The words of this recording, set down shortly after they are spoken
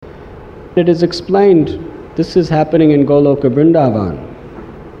It is explained, this is happening in Goloka Vrindavan,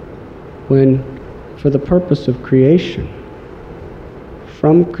 when, for the purpose of creation,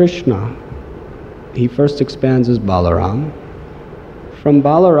 from Krishna, he first expands as Balaram. From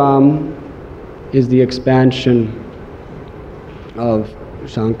Balaram is the expansion of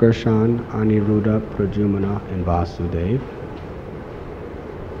Shankarshan, Aniruddha, Pradyumna, and Vasudeva.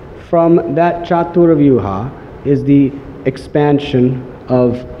 From that Chaturvyuha is the expansion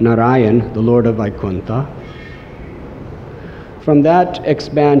of Narayan, the Lord of Vaikuntha. From that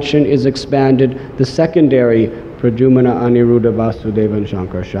expansion is expanded the secondary Pradyumna, Aniruddha, Vasudeva, and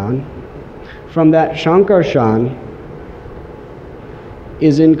Shankarshan. From that Shankarshan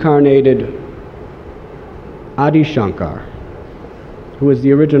is incarnated Adi Shankar, who is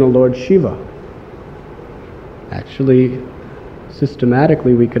the original Lord Shiva. Actually,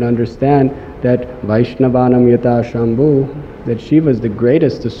 systematically we can understand that Vaishnavanam Yata Shambhu, that Shiva is the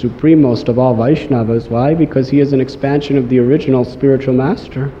greatest, the supremost of all Vaishnavas. Why? Because he is an expansion of the original spiritual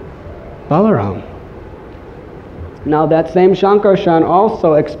master, Balaram. Now that same Shankarshan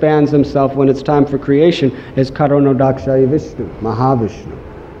also expands himself when it's time for creation as Karanodakshaya Vishnu, Mahavishnu.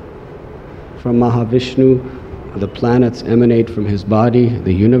 From Mahavishnu, the planets emanate from his body,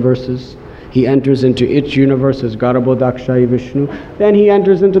 the universes. He enters into its universe as Garbhodakshaya Vishnu. Then he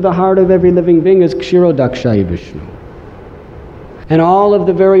enters into the heart of every living being as Kshirodakshaya Vishnu. And all of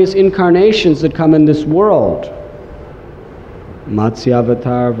the various incarnations that come in this world, Matsya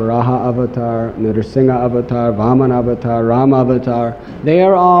Avatar, Varaha Avatar, Nrsimha Avatar, Vaman Avatar, Rama Avatar, they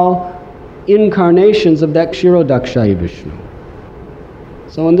are all incarnations of that Kshirodakshaya Vishnu.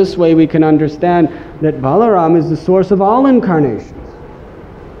 So in this way we can understand that Balaram is the source of all incarnations.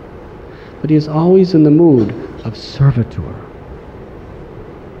 But he is always in the mood of servitor.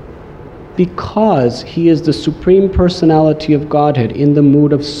 Because he is the Supreme Personality of Godhead in the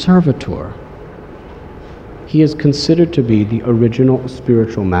mood of servitor, he is considered to be the original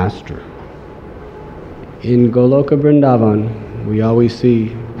spiritual master. In Goloka Vrindavan, we always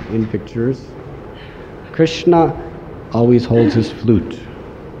see in pictures, Krishna always holds his flute,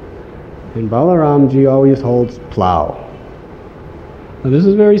 and Balaramji always holds plow. Now this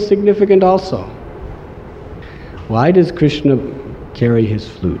is very significant also. Why does Krishna carry his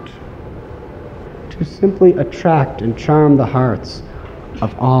flute? To simply attract and charm the hearts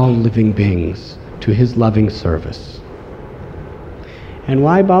of all living beings to his loving service. And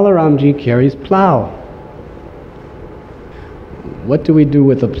why Balaramji carries plow? What do we do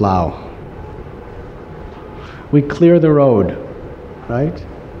with the plow? We clear the road, right?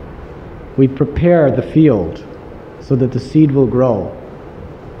 We prepare the field so that the seed will grow.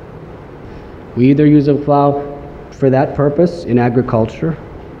 We either use a plow for that purpose in agriculture,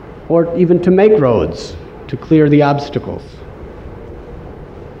 or even to make roads, to clear the obstacles.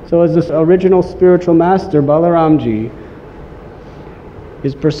 So as this original spiritual master, Balaramji,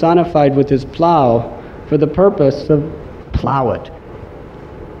 is personified with his plow for the purpose of plow it.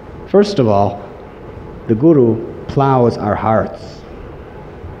 First of all, the Guru plows our hearts.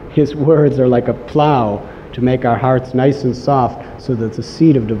 His words are like a plow to make our hearts nice and soft so that the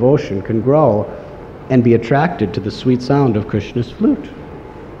seed of devotion can grow and be attracted to the sweet sound of Krishna's flute.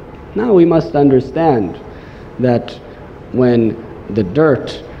 Now we must understand that when the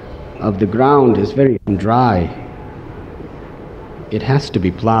dirt of the ground is very dry, it has to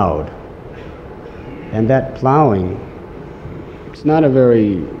be plowed. And that plowing, it's not a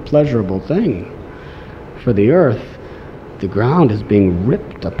very pleasurable thing for the earth. The ground is being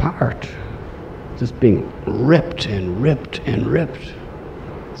ripped apart, just being ripped and ripped and ripped.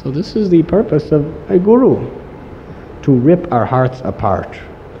 So this is the purpose of a guru, to rip our hearts apart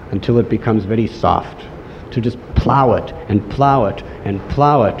until it becomes very soft, to just plow it and plow it and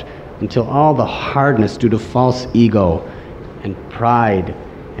plow it until all the hardness due to false ego and pride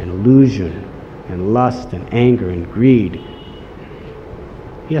and illusion and lust and anger and greed,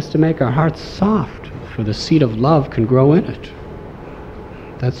 he has to make our hearts soft for the seed of love can grow in it.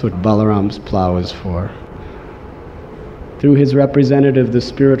 That's what Balaram's plow is for. Through his representative, the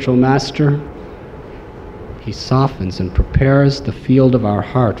spiritual master, he softens and prepares the field of our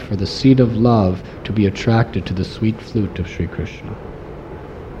heart for the seed of love to be attracted to the sweet flute of Sri Krishna.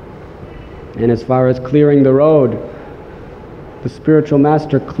 And as far as clearing the road, the spiritual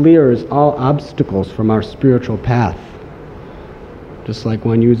master clears all obstacles from our spiritual path, just like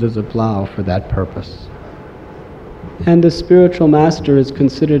one uses a plow for that purpose. And the spiritual master is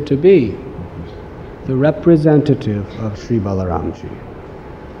considered to be the representative of Sri Balaramji.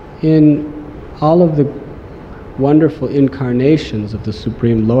 In all of the wonderful incarnations of the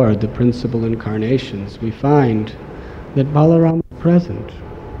Supreme Lord, the principal incarnations, we find that Balaram is present.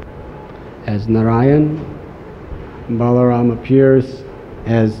 as Narayan. Balarama appears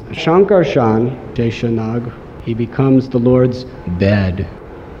as Shankarshan, Sheshanag. He becomes the Lord's bed.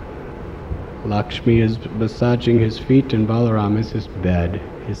 Lakshmi is massaging his feet and Balarama is his bed,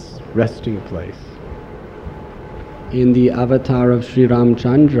 his resting place. In the avatar of Sri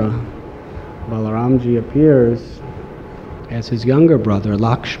Ramchandra, Balaramji appears as his younger brother,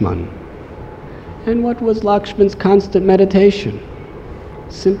 Lakshman. And what was Lakshman's constant meditation?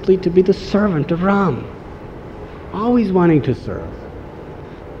 Simply to be the servant of Ram, always wanting to serve.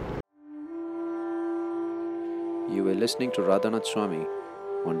 You were listening to Radhanath Swami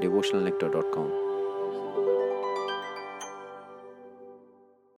on devotionalnectar.com.